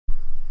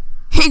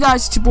Hey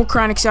guys, it's your boy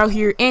Chronix out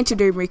here, and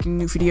today we're making a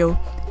new video.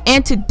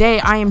 And today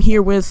I am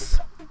here with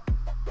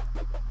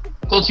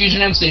Cold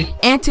Fusion MC.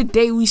 And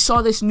today we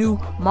saw this new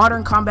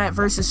Modern Combat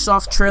vs.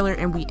 Soft trailer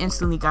and we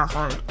instantly got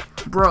hard.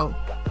 Bro,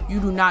 you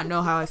do not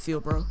know how I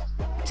feel, bro.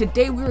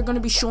 Today we are going to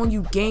be showing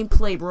you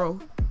gameplay, bro.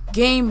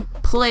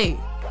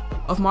 Gameplay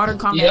of Modern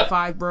Combat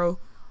 5, bro.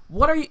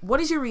 What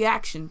is your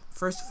reaction,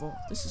 first of all?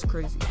 This is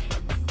crazy.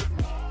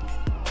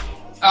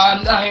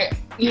 They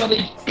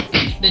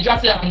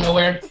dropped it out of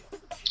nowhere.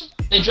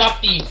 They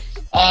dropped the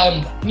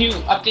new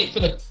update for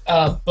the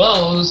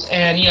bows,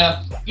 and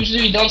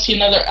usually we don't see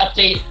another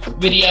update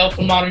video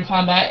for Modern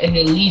Combat in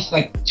at least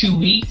like 2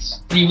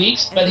 weeks, 3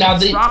 weeks. But now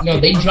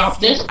they dropped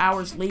this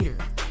hours later.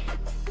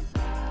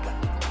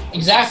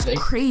 Exactly.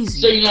 That's crazy.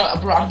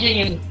 So bro, I'm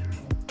getting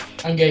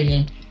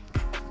in.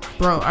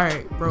 Bro, all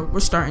right, bro,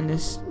 we're starting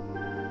this.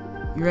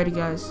 You ready,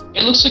 guys?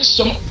 It looks like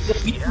so much.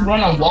 We can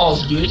run on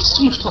walls, dude. It's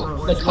so much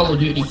like Call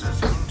of Duty.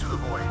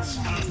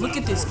 Look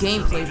at this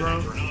gameplay,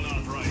 bro.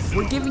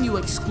 We're giving you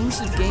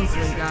exclusive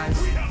gameplay, guys.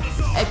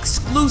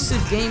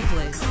 Exclusive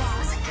gameplay.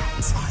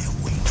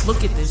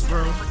 Look at this,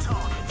 bro.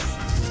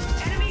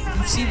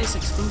 You see this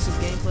exclusive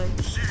gameplay?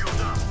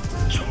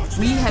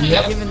 We have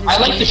been given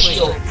this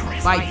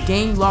gameplay by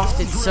Gameloft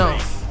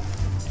itself.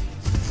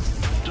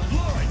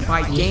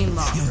 By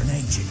Gameloft.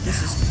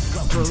 This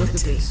is, bro, look at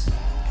this.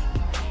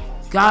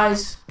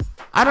 Guys,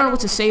 I don't know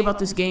what to say about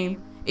this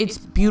game. It's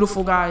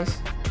beautiful, guys.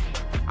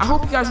 I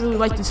hope you guys really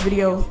like this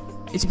video.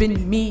 It's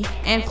been me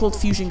and Cold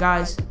Fusion,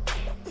 guys.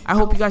 I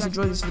hope you guys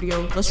enjoyed this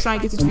video. Let's try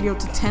and get this video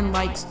to 10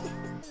 likes.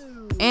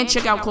 And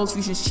check out Cold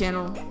Fusion's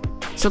channel.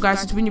 So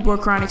guys, it's been your boy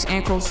Chronix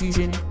and Cold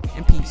Fusion,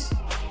 and peace.